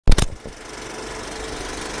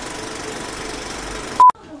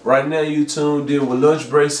Right now you tuned in with Lunch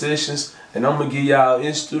Break Sessions, and I'm gonna give y'all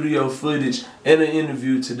in-studio footage and an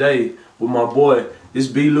interview today with my boy. It's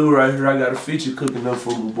B-Lou right here. I got a feature cooking up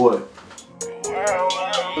for my boy.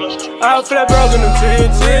 I was flat broke in them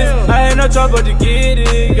trenches. I had no choice but to get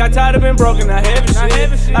it. Got tired of being broken, I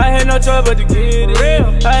heavy shit. I had no choice but to get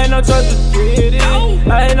it. I had no choice but to get it.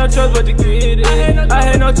 I had no choice but to get it. I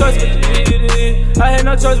had no choice but to get it. I had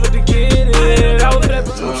no choice but to get it. I was flat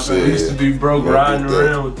broke. I used to be broke riding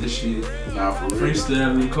around with this shit.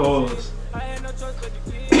 Freestyling cars.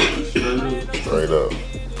 Straight up.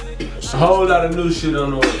 A whole lot of new shit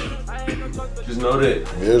on the way. Just know that.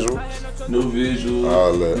 Visuals? New visuals,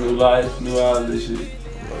 all that. New life, new all this shit.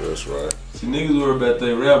 Oh, that's right. See, niggas worry about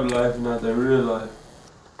their rap life and not their real life.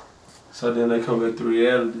 So then they come back to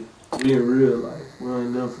reality. We in real life. We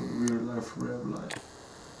ain't nothing from real life for rap life.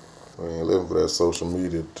 We ain't living for that social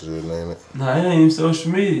media shit, ain't it? Nah, it ain't even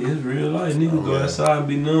social media. It's real life. Niggas go outside and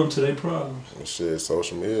be numb to their problems. And shit,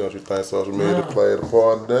 social media. Don't you think social media played a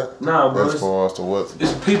part of that? Nah, bro. As far as to what?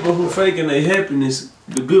 It's people who faking their happiness.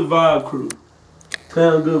 The good vibe crew.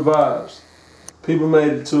 Playing good vibes. People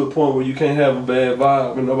made it to a point where you can't have a bad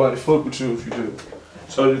vibe and nobody fuck with you if you do.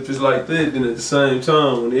 So if it's like that, then at the same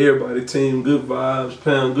time, when everybody team good vibes,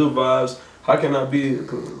 pound good vibes, how can I be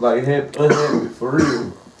like unhappy for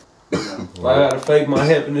real? Like, I gotta fake my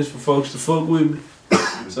happiness for folks to fuck with me.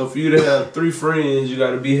 So for you to have 3 friends, you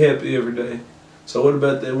gotta be happy every day. So what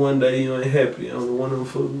about that one day you ain't happy? Only one of them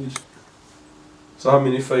fuck with you. So how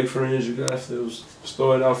many fake friends you got if it was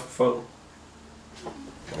started off with 4?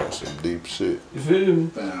 That's some deep shit. You feel me?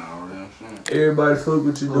 Everybody fuck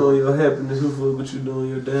with you doing your happiness. Who fuck with you doing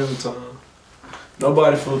your downtime?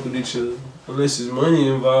 Nobody fuck with each other unless there's money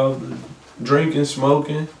involved. Drinking,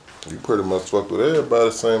 smoking. You pretty much fuck with everybody.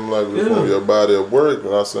 Same like from your body at work.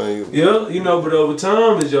 And I saying. Yeah, you know, but over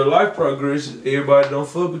time as your life progresses, everybody don't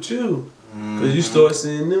fuck with you. Cause you start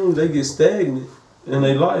seeing them, they get stagnant in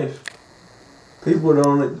their life. People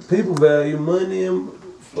value money and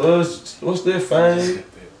what's their fame?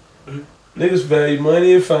 Niggas value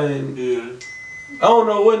money and fame. Yeah. I don't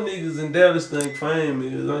know what niggas in Dallas think fame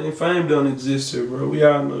is. I mean, fame don't exist here, bro. We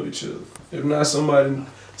all know each other. If not somebody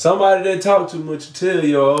that talk too much to tell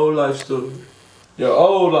your old life story. Your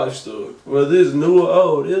old life story. Whether it's new or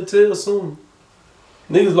old, they'll tell soon.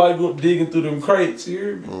 Niggas like digging through them crates, you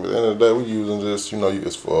hear me? At the end of the day, we using this, you know,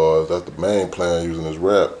 as far as that's the main plan, using this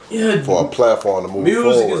rap for a platform to move forward.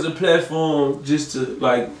 Music forward. is a platform just to,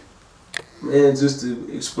 like, man, just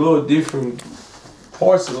to explore different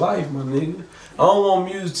parts of life, my nigga. I don't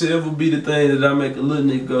want music to ever be the thing that I make a little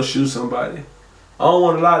nigga go shoot somebody. I don't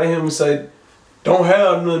want a lot of him to say, don't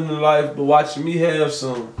have nothing in life but watching me have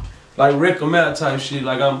some. Like wreck him out type shit,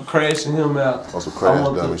 like I'm crashing him out. That's some crash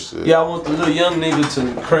dummy shit. Yeah, I want the little young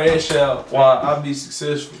nigga to crash out while I be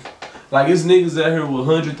successful. Like it's niggas out here with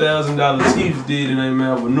 $100,000 teeth did in their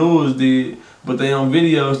mouth, with Noah's did, but they on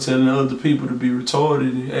videos telling other people to be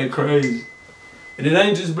retarded and act crazy. And it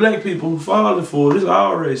ain't just black people who falling for it, it's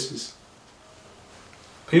all races.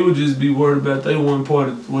 People just be worried about they one part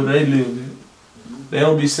of where they live in. They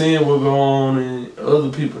don't be seeing what go on in other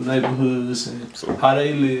people's neighborhoods and how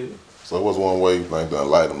they live. So what's one way you think to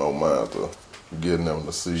enlighten no mind to getting them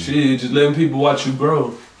to see? Shit, just letting people watch you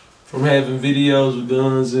grow. From having videos with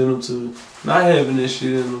guns in them to not having that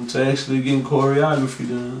shit in them to actually getting choreography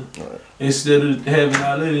done. Right. Instead of having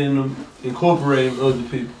all that in them, incorporating other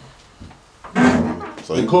people.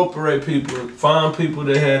 So incorporate people, find people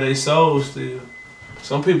that have their soul still.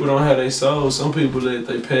 Some people don't have their soul. Some people let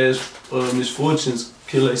their past misfortunes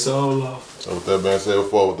kill their soul off. So with that being said,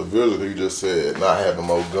 before with the visuals, you just said not having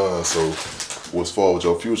more guns. So what's far with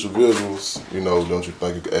your future visuals, you know, don't you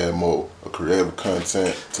think you could add more creative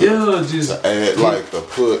content to add, like, to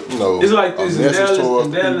put, you know, it's like this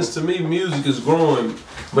in Dallas, to me, music is growing,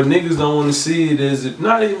 but niggas don't want to see it as,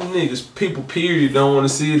 not even niggas, people period don't want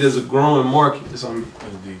to see it as a growing market or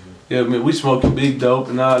something. Yeah, man, we smoking big dope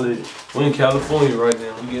and all that. We in California right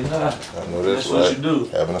now, we getting high. I know that's right. What you do.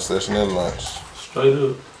 Having a session at lunch. Straight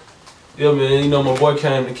up. Yeah, man, you know, my boy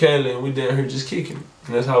came to Cali and we down here just kicking it.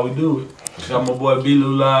 And that's how we do it. Got my boy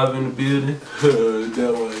B-Lou live in the building.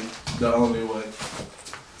 That way, the only way.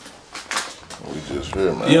 We just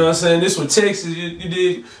here, man. You know what I'm saying? This was Texas, you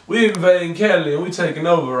did. We invading Cali and we taking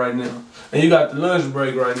over right now. And you got the lunch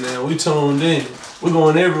break right now. We tuned in. We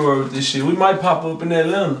going everywhere with this shit. We might pop up in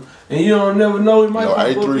Atlanta. And you don't never know, we might pop up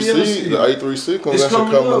in A3C, the A3C convention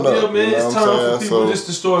coming up. Yeah, man, it's time for people just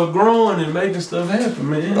to start growing and making stuff happen,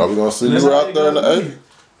 man. Are we gonna see you out there in the A?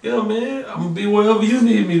 Yeah, man, I'm gonna be wherever you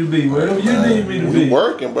need me to be, wherever you need me to be. We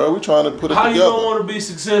working, bro. We trying to put it together. How you don't want to be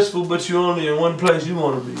successful, but you only in one place you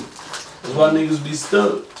want to be? That's why niggas be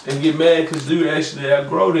stuck. and get mad because dude actually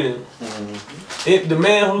outgrow them. The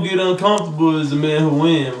man who get uncomfortable is the man who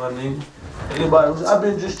win, my nigga. Anybody, I've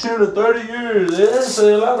been just chilling 30 years. That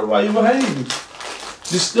say a lot about why you hating.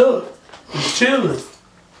 Just stuck. Just chilling.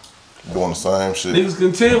 Doing the same shit. Niggas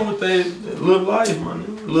content with that little life, my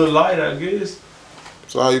nigga. Little light, I guess.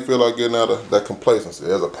 So how you feel like getting out of that complacency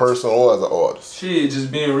as a person or as an artist? Shit,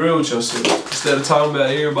 just being real with yourself. Instead of talking about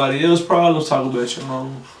everybody else's problems, talk about your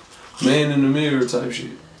own. Man in the mirror type shit.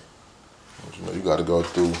 You know, you gotta go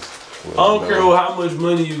through. I don't care how much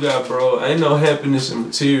money you got, bro. Ain't no happiness in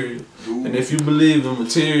material. And if you believe in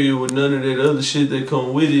material with none of that other shit that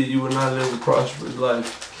come with it, you will not live a prosperous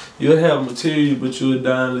life. You'll have material, but you'll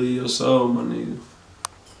die and leave your soul, my nigga.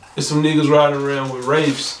 There's some niggas riding around with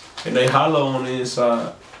rapes, and they hollow on the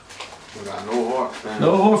inside. We got no heart, man.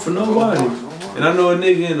 No heart for nobody. No heart. And I know a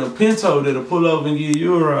nigga in a Pinto that'll pull up and give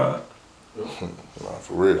you a ride. Nah,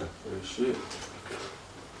 for real. Shit.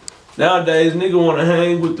 Nowadays, nigga wanna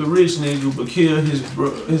hang with the rich nigga, but kill his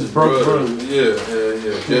broke brother. Yeah.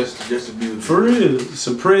 Just to be for real.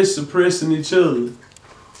 Suppressing each other.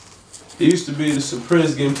 It used to be the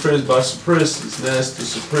suppressed getting pressed by suppressors. Now it's the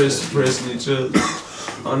suppressing each other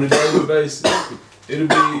on a daily basis. It'll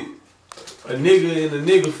be a nigga and a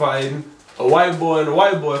nigga fighting, a white boy and a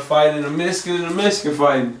white boy fighting, a Mexican and a Mexican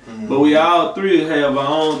fighting. But we all three have our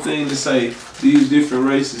own thing to say. These different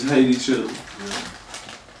races hate each other.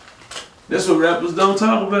 That's what rappers don't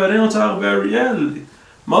talk about. They don't talk about reality.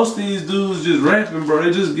 Most of these dudes just rapping, bro.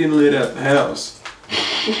 They just getting lit out the house.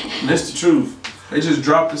 And that's the truth. They just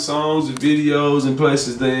dropping songs and videos in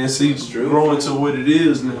places they ain't see growing to what it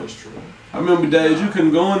is now. I remember days you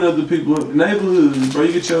couldn't go in other people's neighborhoods, bro.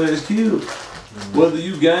 You get your ass killed. Whether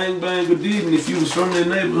you gangbang or didn't, if you was from that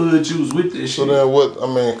neighborhood, you was with that shit. So then what, I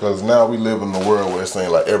mean, because now we live in a world where it seems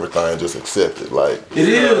like everything just accepted. Like, it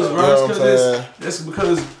is, bro. You know what I'm saying? That's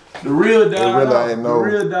because the real died out. The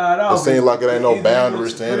real died out. It seems like it ain't no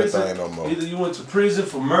boundaries to anything no more. Either you went to prison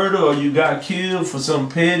for murder or you got killed for something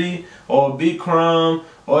petty or a big crime,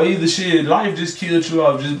 or either shit, life just killed you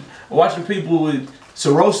off. Just watching people with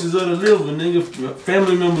cirrhosis of the liver, nigga,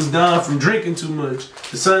 family members dying from drinking too much.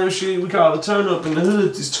 The same shit we call a turn up in the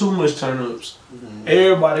hood is too much turn ups.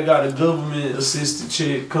 Everybody got a government assisted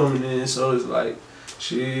check coming in, so it's like,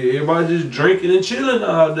 shit, everybody just drinking and chilling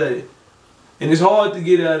all day. And it's hard to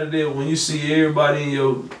get out of there when you see everybody in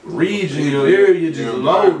your region, your area just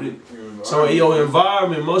loaded. So in your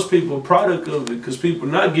environment, most people are product of it because people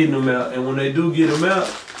not getting them out. And when they do get them out,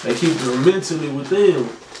 they keep them mentally within.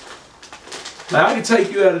 Like, I can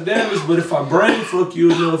take you out of Dallas, but if I brain fuck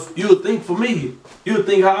you enough, you'll think for me. You'll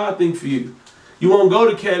think how I think for you. You won't go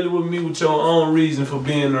to Cali with me with your own reason for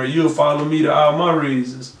being there. You'll follow me to all my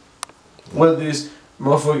reasons. Whether it's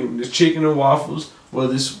motherfucking this chicken and waffles,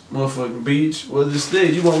 whether it's motherfucking beach, whether it's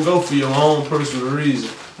that, you won't go for your own personal reason.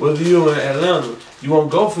 Whether you're in Atlanta, you won't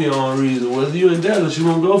go for your own reason. Whether you're in Dallas, you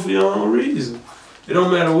won't go for your own reason. It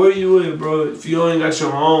don't matter where you at, bro. If you ain't got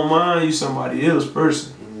your own mind, you somebody else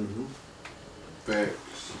person.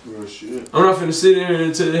 Facts. Real shit. I'm not finna sit here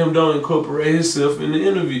and tell him don't incorporate himself in the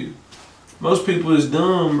interview. Most people is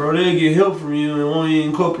dumb, bro. They'll get help from you and won't even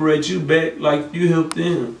incorporate you back like you helped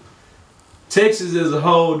them. Texas as a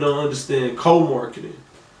whole don't understand co-marketing.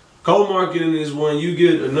 Co-marketing is when you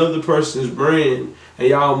get another person's brand and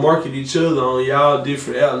y'all market each other on y'all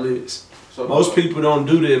different outlets. So most people don't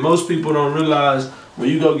do that. Most people don't realize when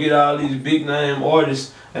you go get all these big name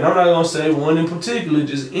artists, and I'm not gonna say one in particular,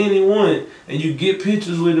 just anyone, and you get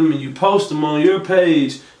pictures with them and you post them on your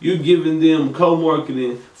page, you're giving them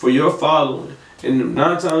co-marketing for your following. And 9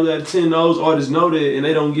 times out of 10, those artists know that and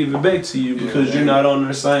they don't give it back to you because you're not on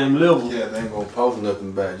their same level. Yeah, they ain't gonna post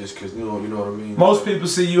nothing back just cause you know what I mean. Most people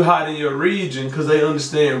see you hot in your region because they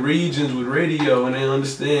understand regions with radio and they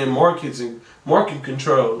understand markets and market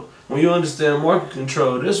control. When you understand market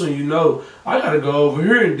control, that's when you know, I gotta go over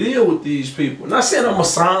here and deal with these people. Not saying I'm gonna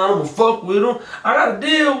sign, I'm gonna fuck with them. I gotta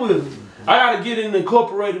deal with them. I gotta get in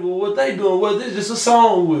incorporated with what they doing, whether it's just a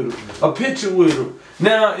song with them, a picture with them.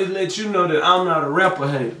 Now it lets you know that I'm not a rapper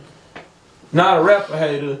hater. Not a rapper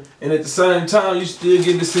hater, and at the same time, you still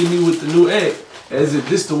getting to see me with the new act, as if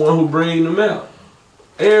this the one who bring them out.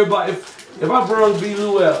 Everybody, if I bring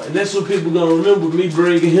B-Lou out, and that's what people gonna remember, me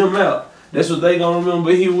bringing him out. That's what they gonna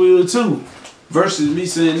remember, he will too. Versus me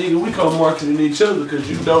saying, nigga, we co-marketing each other because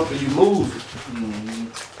you dope and you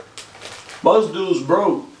moving. Most dudes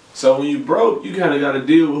broke. So when you broke, you kinda gotta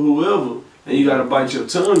deal with whoever. And you gotta bite your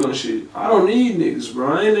tongue on shit. I don't need niggas,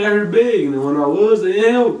 bro. I ain't out here begging. And when I was, they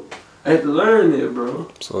didn't help. I had to learn that, bro.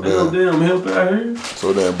 So ain't no damn help out here.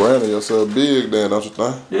 So then branding yourself big then, don't you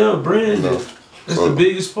think? Yeah, branding. That's the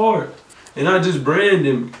biggest part. And not just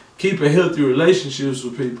branding, keeping healthy relationships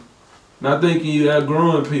with people. Not thinking you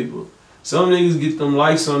outgrowing people. Some niggas get them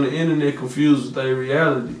likes on the internet confused with their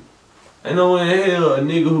reality. Ain't no way in hell a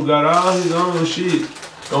nigga who got all his own shit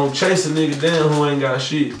gonna chase a nigga down who ain't got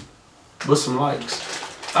shit but some likes.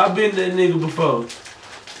 I've been that nigga before.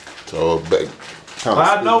 So back. But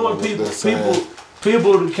I know when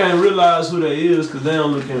people can't realize who they is because they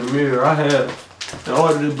don't look in the mirror. I have. In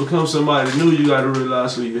order to become somebody new, you gotta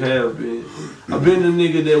realize who you have been. I've been the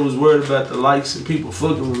nigga that was worried about the likes and people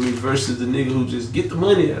fucking with me versus the nigga who just get the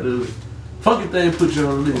money out of it. Fucking thing put you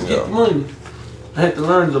on the list. Get the money. I had to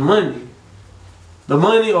learn the money. The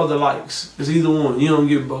money or the likes. It's either one. You don't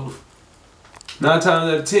get both. 9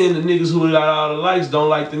 times out of 10, the niggas who got all the likes don't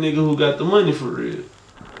like the nigga who got the money for real.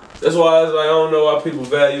 That's why I was like, I don't know why people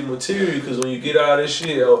value material, because when you get all this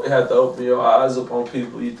shit, you have to open your eyes up on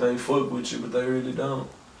people you think fuck with you, but they really don't.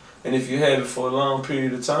 And if you have it for a long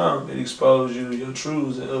period of time, it exposes you to your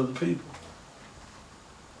truths and other people.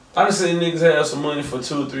 I done seen niggas have some money for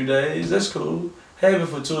 2 or 3 days. That's cool. Have it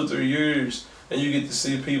for 2 or 3 years, and you get to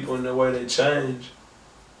see people in the way they change.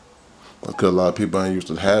 Because a lot of people ain't used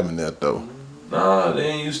to having that, though. Nah, they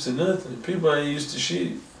ain't used to nothing. People ain't used to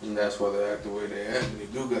shit. And that's why they act the way they act. They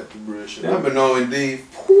do got the real shit. I've been on Indeed.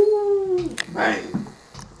 Whoo, man.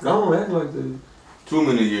 Don't act like that. Too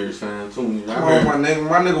many years, fam. Too many. Come on, my nigga.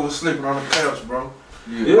 My nigga was sleeping on the couch, bro.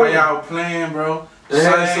 Yeah. While y'all playing, bro. They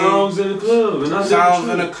had songs in the club. And songs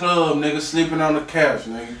in the club, nigga. Sleeping on the couch,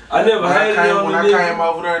 nigga. I never hated it on the nigga. When I came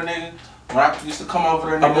over there, nigga. When I used to come over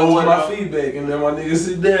there, nigga. I moved my feet back and then my nigga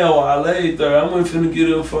sit down while I laid there. I wasn't finna get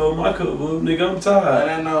up for my cup up, nigga. I'm tired. I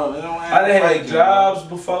didn't know. I done had jobs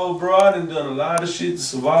before, bro. I done done a lot of shit to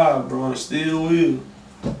survive, bro, and still will.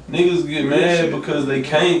 Niggas get mad because they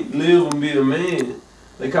can't live and be a man.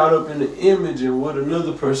 They caught up in the image and what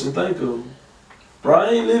another person think of them. Bro, I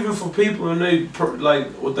ain't living for people and they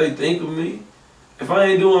like what they think of me. If I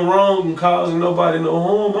ain't doing wrong and causing nobody no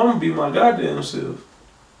harm, I'm gonna be my goddamn self.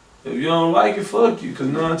 If you don't like it, fuck you. Cause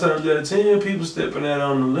 9 times out of 10, people stepping out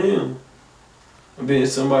on the limb and being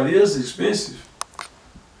somebody else expensive.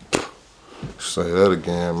 Say that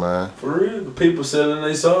again, man. For real, the people selling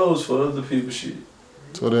their souls for other people's shit.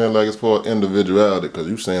 So then, like, it's for individuality, because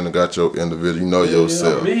you saying you got your individual, you know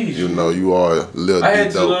yourself. You know, you are Lil Dee Dope. I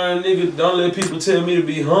had to learn, nigga, don't let people tell me to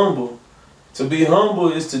be humble. To be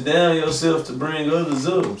humble is to down yourself to bring others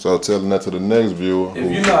up. So telling that to the next viewer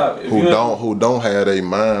who don't have their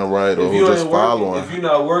mind right or who just following. If you're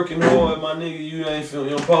not working hard, my nigga, you ain't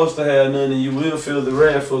supposed to have none, and you will feel the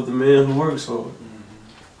wrath of the man who works hard.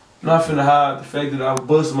 I'm not finna hide the fact that I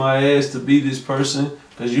bust my ass to be this person,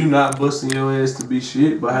 cause you not busting your ass to be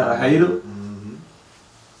shit, but I hate her.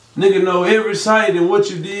 Nigga know every site and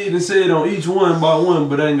what you did and said on each one by one,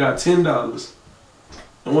 but ain't got $10.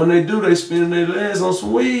 And when they do, they spend their last on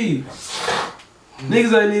some weed.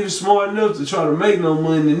 Niggas ain't even smart enough to try to make no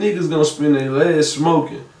money. The niggas gonna spend their last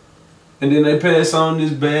smoking. And then they pass on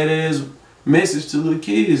this badass message to little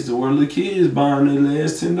kids, to where little kids buying their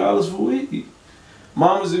last $10 for weed.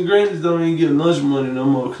 Mamas and grannies don't even get lunch money no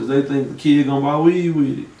more because they think the kid gonna buy weed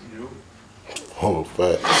with it. Oh,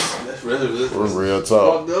 facts. That's real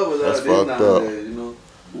talk. That's fucked up.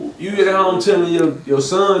 You get home telling your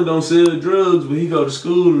son don't sell drugs, but he go to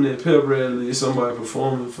school and that pep rally is somebody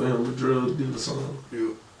performing for him a drug dealer song.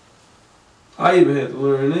 Yeah. I even had to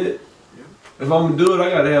learn that. Yeah. If I'm gonna do it, I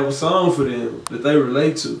gotta have a song for them that they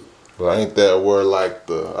relate to. But ain't that where like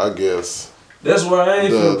I guess. That's where I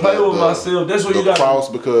ain't finna play with myself. That's where you got cross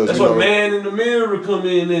because that's where man in the mirror come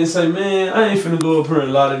in and say, man, I ain't finna go up here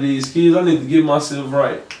and a lot of these kids. I need to get myself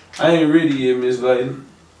right. I ain't ready yet, Miss Lady.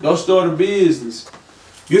 Go start a business.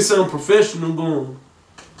 Get something professional going.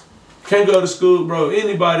 Can't go to school, bro.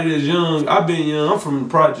 Anybody that's young, I've been young, I'm from the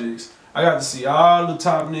projects. I got to see all the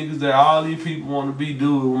top niggas that all these people want to be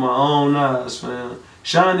doing with my own eyes, fam.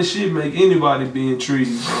 Shiny shit make anybody be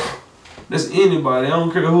intrigued, bro. That's anybody, I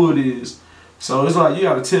don't care who it is. So it's like you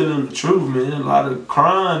gotta tell them the truth, man. A lot of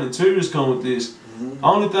crime and tears come with this.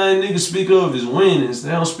 Only thing niggas speak of is winnings.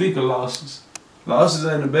 They don't speak of losses. Losses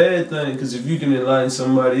ain't a bad thing, because if you can enlighten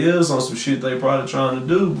somebody else on some shit they probably trying to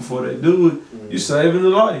do before they do it, you saving their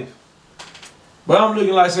life. But I'm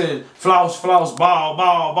looking like saying, floss, floss, ball,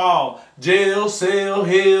 ball, ball, jail, cell,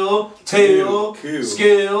 hell, tail,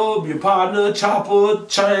 scale, your partner, chopper,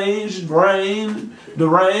 change, rain, the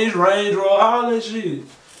range, range roll, all that shit.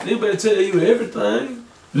 They better tell you everything.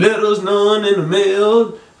 Letters, none in the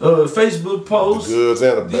mail, Facebook posts. The goods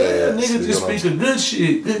and the bad. Yeah, niggas just speak of good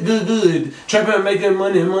shit. Good. Trap out, make that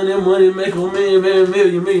money, make a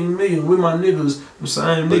million. With my niggas, the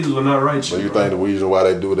same niggas will not write shit. But you think the reason why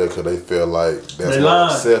they do that because they feel like that's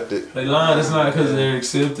not accepted? They lying. It's not because they're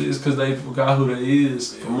accepted. It's because they forgot who they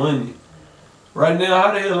is for money. Right now,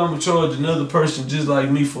 how the hell I'm gonna charge another person just like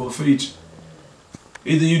me for a feature?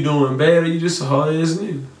 Either you doing bad or you just a hard ass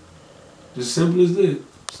nigga. Just simple as that.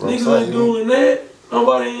 Niggas ain't doing that.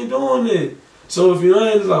 Nobody ain't doing that. So if you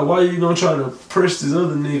ain't, it's like, why you gonna try to press this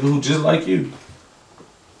other nigga who just like you?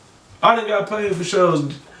 I done got paid for shows.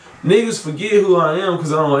 Niggas forget who I am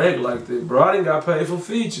because I don't act like that, bro. I done got paid for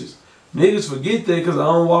features. Niggas forget that because I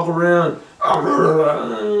don't walk around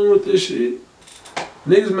with this shit.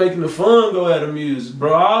 Niggas making the fun go out of music,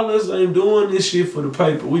 bro. All us ain't doing this shit for the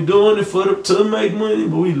paper. We doing it to make money,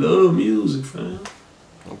 but we love music, fam.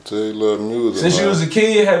 I'll tell you, love music. Since you was a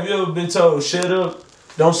kid, have you ever been told, shut up,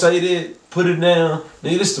 don't say that, put it down?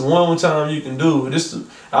 Nigga, this the one time you can do it.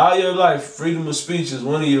 All your life, freedom of speech is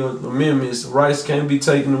one of your amendments. The rights can't be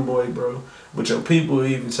taken away, bro. But your people will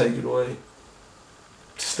even take it away.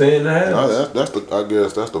 Stay in the house. I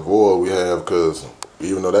guess that's the void we have, because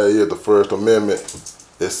even though that is the First Amendment,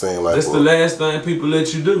 it seems like that's the last thing people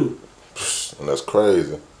let you do. And that's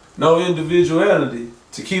crazy. No individuality.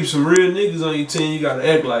 To keep some real niggas on your team, you gotta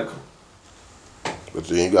act like them. But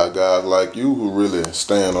then you got guys like you who really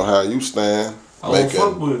stand on how you stand. I won't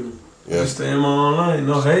fuck with them. Yeah. Just stay in my own lane,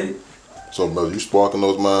 no hate. So, brother, you sparking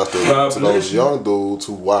those minds to those young dudes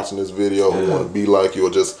who watching this video who want to be like you, or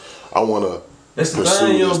just, I want to. That's the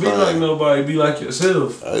thing, you don't be like nobody, be like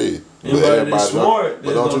yourself. Hey, everybody that's smart,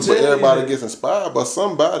 but everybody gets inspired by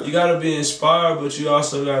somebody. You gotta be inspired, but you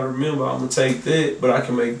also gotta remember, I'm gonna take that, but I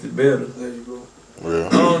can make it better. There you go.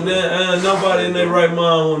 Yeah. Nobody in their right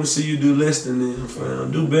mind want to see you do less than them,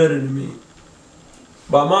 fam. Do better than me.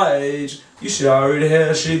 By my age, you should already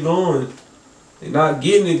have shit going. And not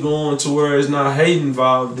getting it going to where it's not hate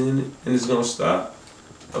involved in it, and it's gonna stop.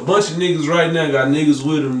 A bunch of niggas right now got niggas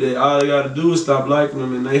with them that all they gotta do is stop liking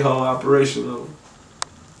them and they whole operation over.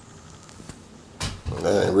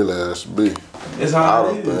 That ain't really how it should be. That's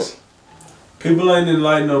how it is. People ain't didn't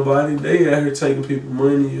like nobody. They out here taking people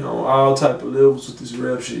money on all type of levels with this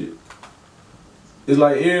rap shit. It's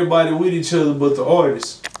like everybody with each other but the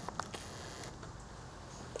artists.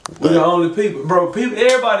 We the only people. Bro,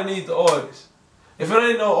 everybody needs the artist. If it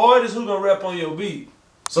ain't no artist, who gonna rap on your beat?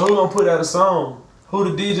 So who gonna put out a song? Who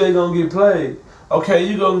the DJ gonna get played? Okay,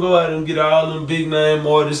 you gonna go out and get all them big name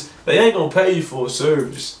artists. They ain't gonna pay you for a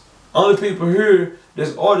service. Only people here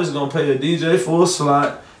that's artists gonna pay a DJ for a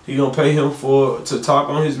slot. He gonna pay him to talk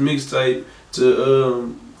on his mixtape,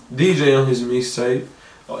 to DJ on his mixtape,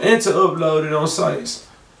 and to upload it on sites.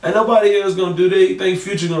 Ain't nobody else gonna do that. You think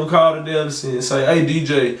Future gonna call the Dallas and say, hey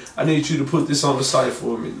DJ, I need you to put this on the site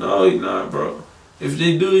for me. No, he not, bro. If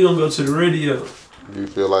they do, he gonna go to the radio. You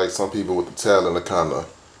feel like some people with the talent are kind of...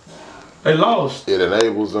 They lost. It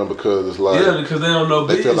enables them because it's like... Yeah, because they don't know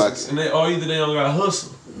business. Feel like, or either they don't got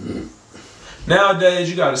hustle. Nowadays,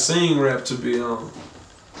 you gotta sing rap to be on.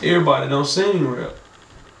 Everybody don't sing rap.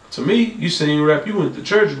 To me, you sing rap, you went to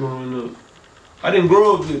church growing up. I didn't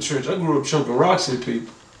grow up in church. I grew up chunking rocks at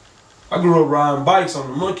people. I grew up riding bikes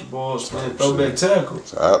on the monkey balls, playing throwback tackle.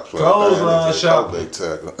 Clothesline shopping.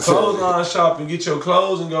 Clothesline shopping, get your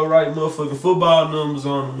clothes and go write motherfucking football numbers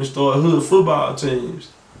on them and start hood football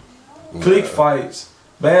teams. Click fights,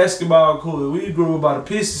 basketball court. We grew up by the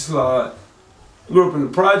pissy slide. Grew up in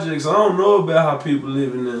the projects. I don't know about how people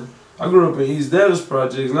live in there. I grew up in East Dallas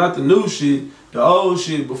projects, not the new shit, the old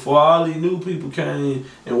shit before all these new people came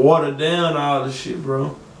and watered down all this shit,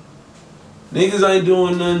 bro. Niggas ain't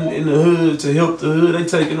doing nothing in the hood to help the hood. They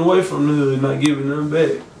taking away from the hood, not giving nothing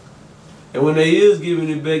back. And when they is giving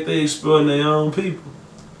it back, they exploiting their own people.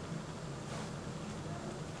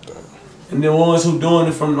 And the ones who doing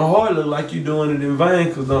it from the heart look like you doing it in vain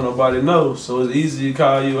because don't nobody know. So it's easy to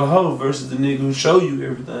call you a hoe versus the nigga who show you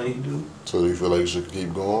everything he do. So do you feel like you should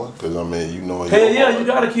keep going? Because I mean, you know. Hell yeah, you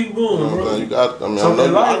gotta keep going, bro. You got. I mean, so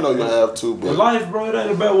I know you have to, but in life, bro, it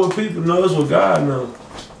ain't about what people know. It's what God knows.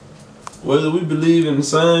 Whether we believe in the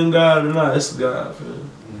same God or not, it's God, man.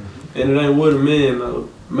 And it ain't what a man knows.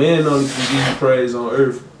 Man only can give you praise on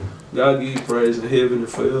earth. God give you praise in heaven and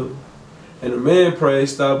forever. And the man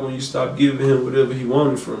praise stop when you stop giving him whatever he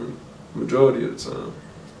wanted from you, majority of the time.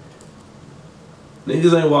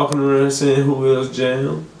 Niggas ain't walking around saying who else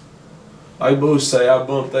jammed. Like Bush say, I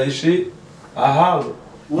bumped that shit, I holler.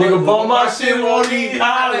 Nigga bump my shit, won't even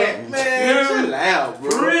holler. Man, chill out,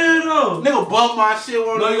 bro. For real though. Nigga bump my shit,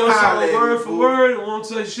 won't even holler. Like word for word, and won't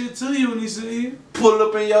say shit to you when he see you. Pull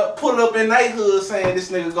up in they hood saying this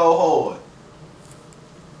nigga go hard.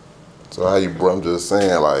 So how you, bro? I'm just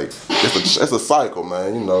saying, like, it's a cycle,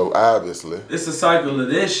 man. You know, obviously. It's a cycle of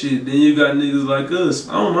that shit. Then you got niggas like us.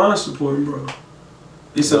 I don't mind supporting, bro.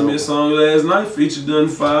 He sent me a song last night, feature done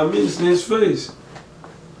 5 minutes in his face.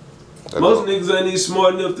 Most niggas ain't even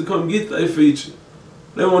smart enough to come get their feature.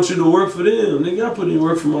 They want you to work for them. Nigga, I put in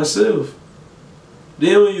work for myself.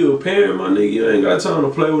 Then when you a parent, my nigga, you ain't got time to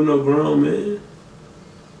play with no grown man.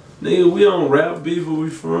 Nigga, we don't rap beef where we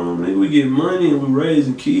from. Nigga, we get money and we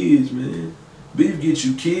raising kids, man. Beef get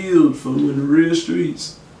you killed from in the real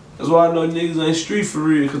streets. That's why I know niggas ain't street for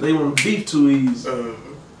real, cause they want beef too easy.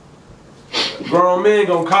 Grown man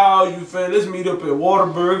gonna call you, fam, let's meet up at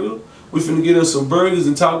Whataburger. We finna get us some burgers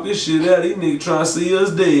and talk this shit out. These niggas trying to see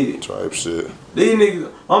us dead. Type shit. These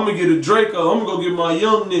niggas, I'm gonna get a Draco. I'm gonna go get my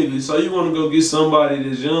young niggas. So you wanna go get somebody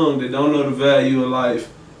that's young that don't know the value of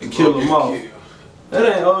life and kill them off.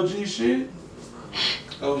 That ain't OG shit.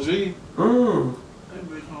 OG?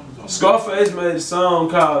 Scarface made a song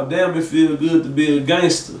called Damn It Feel Good to Be a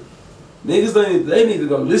Gangster. Niggas, they need to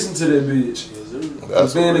go listen to that bitch.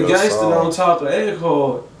 That's being a gangster song. don't talk to act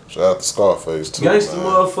hard. Shout out to Scarface too, Gangsta man.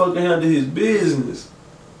 motherfucker handle his business.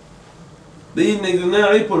 These niggas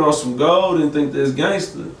now, they put on some gold and think that's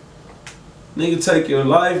gangster. Nigga take your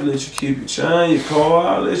life, let you keep your chain, your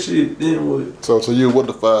car, all that shit, then what? So to you, what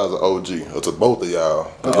defines an OG? Or to both of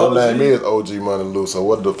y'all? Cause your name is OG Money Lou, so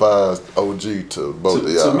what defines OG to both of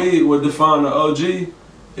y'all? To me, what defines an OG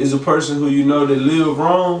is a person who you know that live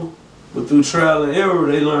wrong, but through trial and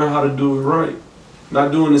error, they learn how to do it right.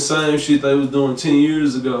 Not doing the same shit they was doing 10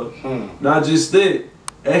 years ago. Not just that,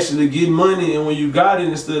 actually getting money, and when you got it,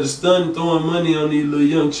 instead of stunning, throwing money on these little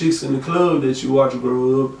young chicks in the club that you watch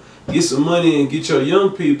grow up, get some money and get your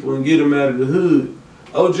young people and get them out of the hood.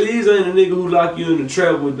 OGs ain't a nigga who lock you in the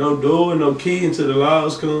trap with no door, no key until the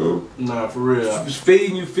laws come. Nah, for real.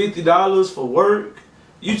 Feeding you $50 for work.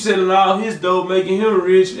 You selling all his dope, making him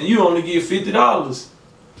rich, and you only get $50.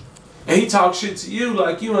 And he talk shit to you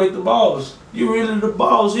like you ain't the boss. You really the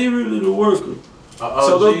boss, he really the worker.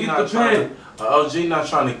 So go get the pay. OG not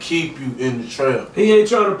trying to keep you in the trap. He ain't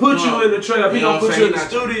trying to put you in the trap. He gonna put you in the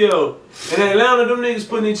studio. In Atlanta, them niggas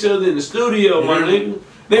putting each other in the studio, my nigga.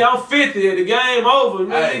 Then I'm 50 at the game over.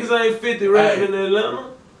 Man, niggas ain't 50 rapping in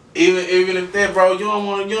Atlanta. Even if that, bro, you don't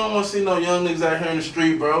want to see no young niggas out here in the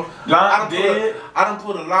street, bro. I done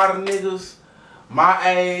put a lot of niggas my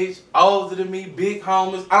age, older than me, big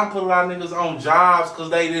homies. I done put a lot of niggas on jobs because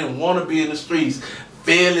they didn't want to be in the streets,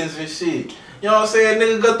 feelings and shit. You know what I'm saying,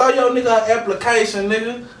 nigga? Go throw your nigga an application,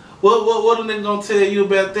 nigga. What a nigga gonna tell you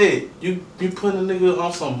about that? You putting a nigga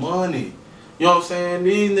on some money. You know what I'm saying?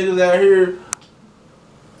 These niggas out here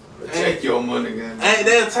take your money, man.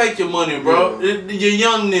 They'll take your money, bro. Yeah. Your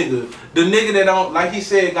young nigga, the nigga that don't, like he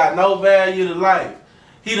said, got no value to life.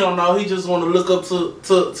 He don't know. He just want to look up to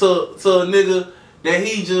a nigga that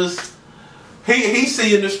he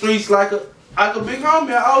see in the streets like a big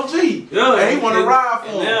homie, an OG. Yeah, and he want to ride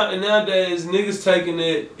for him. And nowadays, niggas taking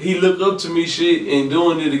that he look up to me shit and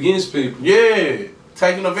doing it against people. Yeah,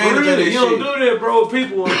 taking advantage of that shit. You don't do that, bro.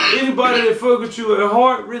 People, anybody that fuck with you at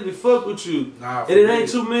heart really fuck with you. Nah, and it ain't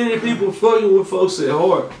too many people fucking with folks at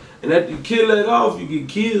heart. And after you kill that off, you get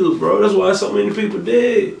killed, bro. That's why so many people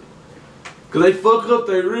dead. Cause they fuck up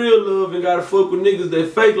their real love and gotta fuck with niggas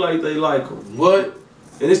that fake like they like them. What?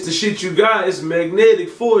 And it's the shit you got. It's magnetic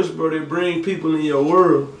force, bro, that bring people in your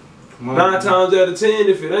world. 9 times out of 10,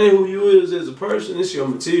 if it ain't who you is as a person, it's your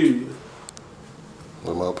material.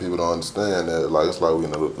 But most people don't understand that. Like, it's like we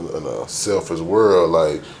in a selfish world.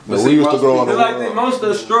 Like, you know, we used to grow on the like world. Most of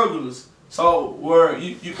the strugglers. So where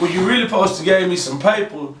when you really supposed to give me some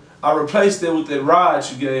paper, I replaced that with that ride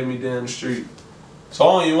you gave me down the street. So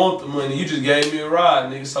I don't even want the money, you just gave me a ride,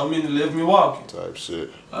 nigga. So many left me walking. Type shit.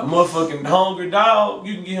 A motherfucking hungry dog,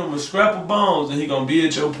 you can give him a scrap of bones and he gonna be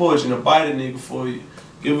at your porch and bite a nigga for you.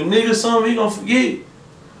 Give a nigga something, he gonna forget.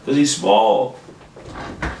 Cause he's spoiled.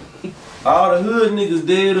 All the hood niggas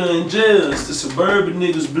dead or in jail. It's the suburban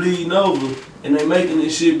niggas bleeding over and they making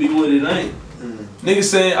this shit be what it ain't. Niggas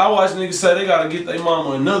saying, I watch niggas say they gotta get their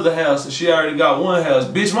mama another house and she already got one house.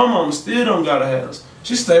 Bitch, my mama still don't got a house.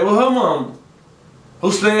 She stay with her mama.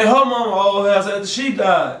 Who stay in her mama old house after she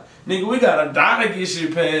died. Nigga, we gotta die to get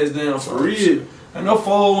shit passed down for real. Ain't no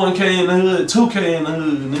 401k in the hood, 2K in the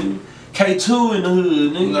hood, nigga. K2 in the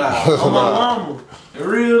hood, nigga. Nah. On my mama. In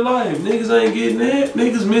real life, niggas ain't getting that.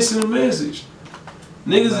 Niggas missing the message.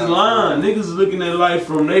 Niggas is lying. Niggas is looking at life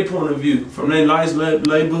from their point of view, from their nice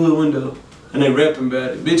neighborhood window, and they rapping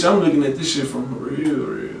about it. Bitch, I'm looking at this shit from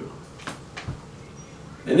real.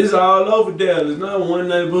 And it's all over Dallas, not one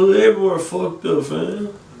neighborhood, everywhere fucked up,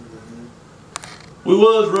 fam. We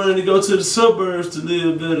was running to go to the suburbs to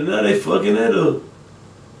live better, now they fucking that up.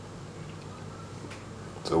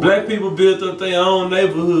 So black people built up their own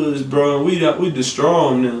neighborhoods, bro, and we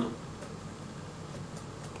destroy them now.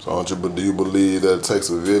 So do you believe that it takes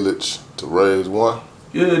a village to raise one?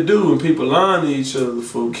 Yeah, it do, and people lying to each other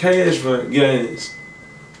for cash gains.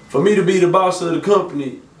 For me to be the boss of the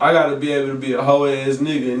company, I gotta be able to be a hoe ass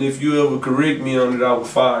nigga, and if you ever correct me on it, I will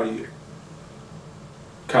fire you.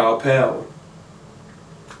 Call power.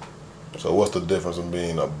 So what's the difference in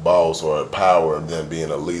being a boss or a power than being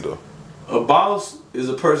a leader? A boss is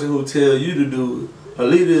a person who tell you to do it. A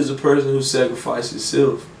leader is a person who sacrifices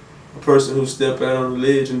himself. A person who step out on the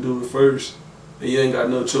ledge and do it first. And you ain't got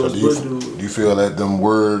no choice but to do it. Do you feel that them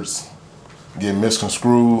words get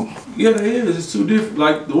misconstrued? Yeah, they is. It's too different.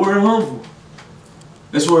 Like the word humble.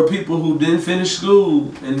 That's where people who didn't finish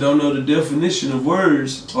school and don't know the definition of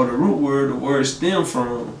words or the root word the words stem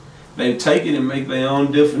from, they take it and make their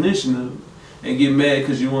own definition of it and get mad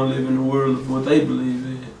because you want to live in the world of what they believe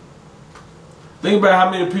in. Think about how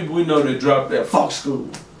many people we know that dropped that fuck school.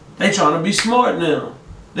 They trying to be smart now.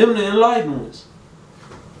 Them the enlightened ones.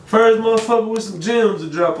 First motherfucker with some gems to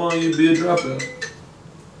drop on you be a dropout.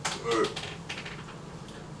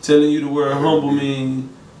 Telling you the word humble mean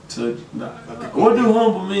to, what do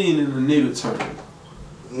humble mean in the nigga term?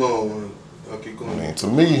 No, I'll keep going. I mean, to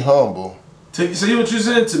me, humble. See what you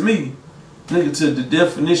said to me? Nigga, to the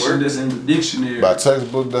definition that's in the dictionary. By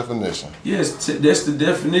textbook definition. Yes, that's the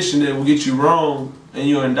definition that will get you wrong in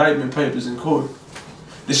your indictment papers in court.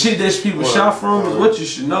 The shit that people shot from is what you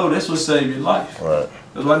should know. That's what saved your life. Right.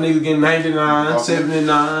 That's why niggas get 99,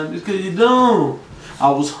 79. It's because you dumb.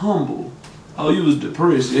 I was humble. Oh, you was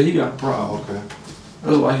depressed. Yeah, he got a problem. Okay.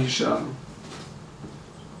 That's why he shot him.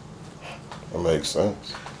 That makes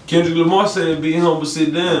sense. Kendrick Lamar said, "Be humble,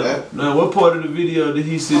 sit down." Okay. Now, what part of the video did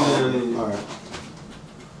he sit down in? All right.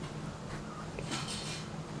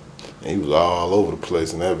 And he was all over the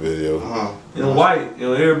place in that video. In white. You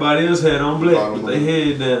know, everybody else had on black with their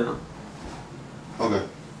head down. Okay.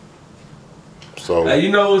 So, Now,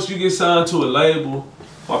 you know, once you get signed to a label,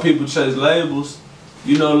 while people chase labels,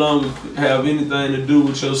 you no longer have anything to do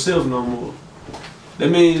with yourself no more. That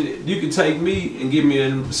means you can take me and give me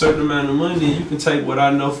a certain amount of money, and you can take what I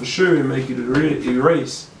know for sure and make it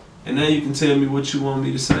erase. And now you can tell me what you want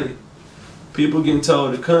me to say. People getting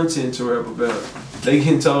told the content to rap about. They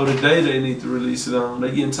getting told the day they need to release it on.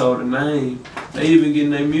 They getting told the name. They even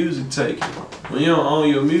getting their music taken. When you don't own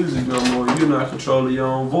your music no more, you're not controlling your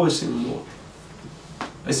own voice anymore.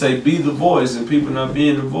 They say be the voice, and people not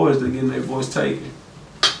being the voice, they getting their voice taken.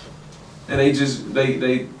 And they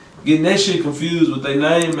getting that shit confused with their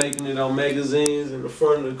name, making it on magazines and the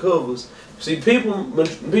front of the covers. See, people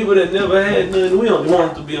that never had nothing, we don't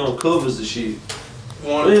want it to be on covers of shit. We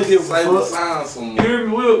don't give a fuck. You hear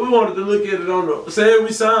me? We wanted to look at it on the, say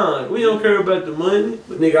we signed. We don't care about the money,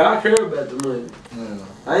 but nigga, I care about the money. Yeah.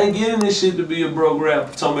 I ain't getting this shit to be a broke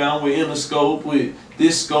rapper. Tell me I'm with Interscope, with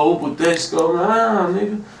this scope, with that scope. Nah,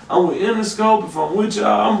 nigga. I'm with Interscope. If I'm with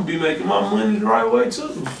y'all, I'm gonna be making my money the right way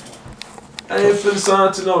too. I ain't finna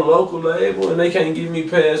sign to no local label, and they can't get me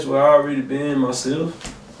past where I already been myself.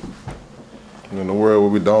 in the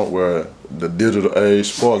world where the digital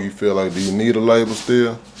age spark, you feel like, do you need a label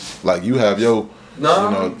still? Like you have your, you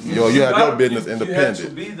have your business independent. You have to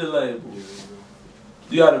be the label.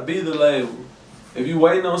 You gotta be the label. If you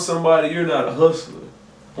waiting on somebody, you're not a hustler.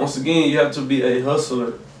 Once again, you have to be a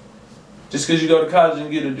hustler. Just because you go to college and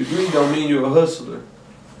get a degree don't mean you're a hustler.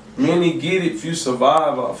 Many get it if you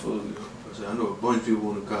survive off of it. I know a bunch of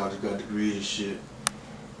people in college got degrees and shit.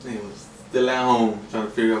 They was still at home trying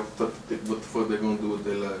to figure out what the fuck they're gonna do with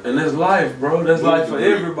their life. And that's life, bro. That's life for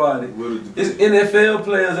everybody. It's NFL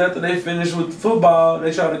players after they finish with football,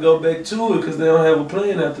 they try to go back to it because they don't have a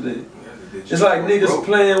plan after that. It's like niggas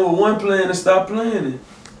playing with one plan and stop playing it.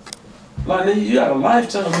 Like, nigga, you got a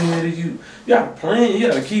lifetime ahead of you. You got a plan. You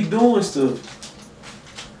got to keep doing stuff.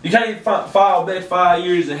 You can't fall back 5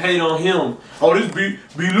 years and hate on him. Oh, this B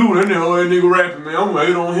Lou, that nigga rapping, man. I'm gonna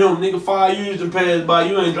hate on him. Nigga, 5 years done passed by.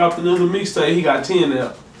 You ain't dropped another mixtape. He got 10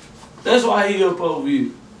 out. That's why he up over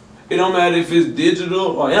you. It don't matter if it's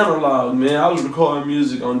digital or analog, man. I was recording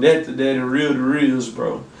music on that to that and reel to reels,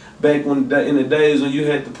 bro. Back when in the days when you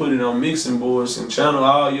had to put it on mixing boards and channel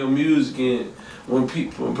all your music in when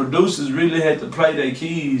producers really had to play their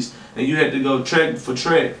keys and you had to go track for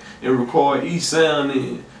track and record each sound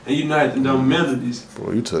in, and you know had to know melodies.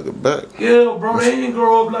 Boy, you took it back. Yeah, bro, they didn't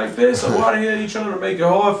grow up like that, so why the hell you trying to make it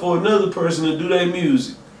hard for another person to do their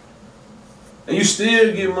music? And you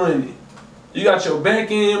still get money. You got your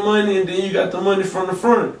back end money and then you got the money from the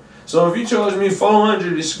front. So if you charge me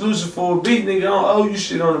 $400 exclusive for a beat, nigga, I don't owe you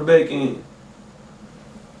shit on the back end.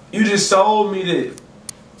 You just sold me that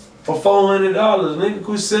for $400, nigga,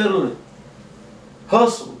 quit settling.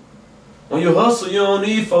 Hustle. When you hustle, you don't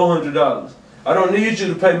need $400. I don't need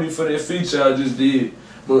you to pay me for that feature I just did.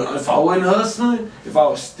 But if I wasn't hustling, if I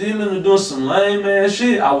was stealing or doing some lame ass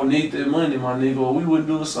shit, I would need that money, my nigga, or we wouldn't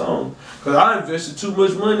do a song. Cause I invested too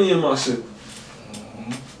much money in myself.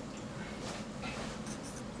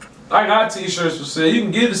 I got t-shirts for sale. You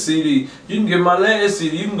can get a CD. You can get my last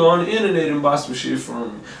CD. You can go on the internet and buy some shit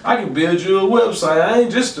from me. I can build you a website. I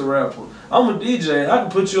ain't just a rapper. I'm a DJ. I can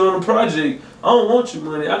put you on a project. I don't want your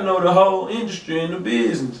money. I know the whole industry and the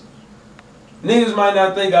business. Niggas might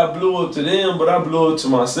not think I blew up to them, but I blew up to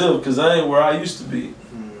myself because I ain't where I used to be.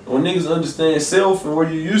 When niggas understand self and where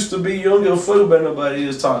you used to be, you don't give a fuck about nobody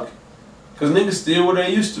else talking. Because niggas still where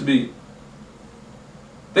they used to be.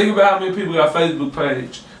 Think about how many people got a Facebook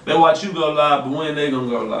page. They watch you go live, but when they gonna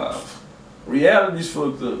go live? Reality's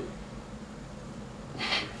fucked up.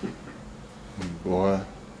 Boy,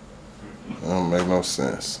 that don't make no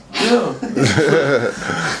sense. Yeah.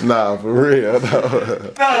 Nah, for real,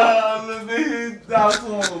 though. Talk to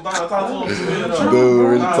him. Dude,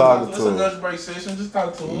 really talking to him. him. It's a lunch break session, just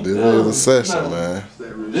talk to him. This is a session, man.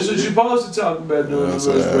 This is what you're supposed to talk about during the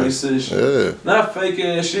lunch break session. Yeah. Not fake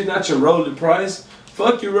ass shit, not your rolling price.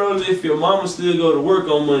 Fuck your rolling if your mama still go to work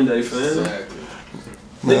on Monday, fam. Exactly.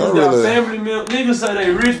 Niggas got family members. Niggas say they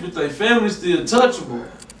rich, but they family still touchable.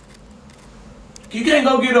 You can't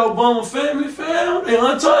go get Obama family, fam. They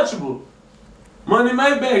untouchable. Money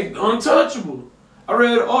Maybach, untouchable. I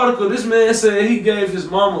read an article. This man said he gave his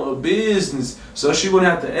mama a business so she wouldn't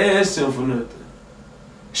have to ask him for nothing.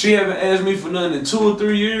 She haven't asked me for nothing in 2 or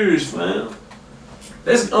 3 years, fam.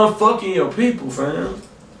 That's unfucking your people, fam.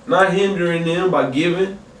 Not hindering them by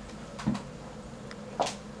giving.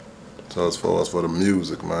 So as far as for the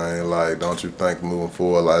music, man, like, don't you think moving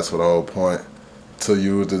forward, like, that's the whole point, to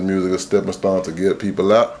use this music as a stepping stone to get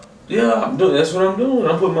people out? Yeah, I'm doing. That's what I'm doing.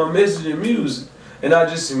 I'm putting my message in music. And not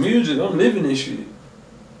just in music, I'm living this shit.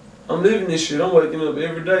 I'm living this shit. I'm waking up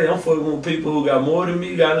every day. I'm fucking with people who got more than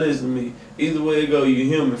me, got less than me. Either way it go, you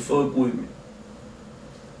human, fuck with me.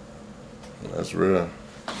 That's real.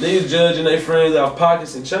 Niggas judging their friends out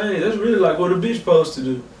pockets and chains. That's really like what a bitch supposed to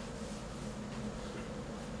do.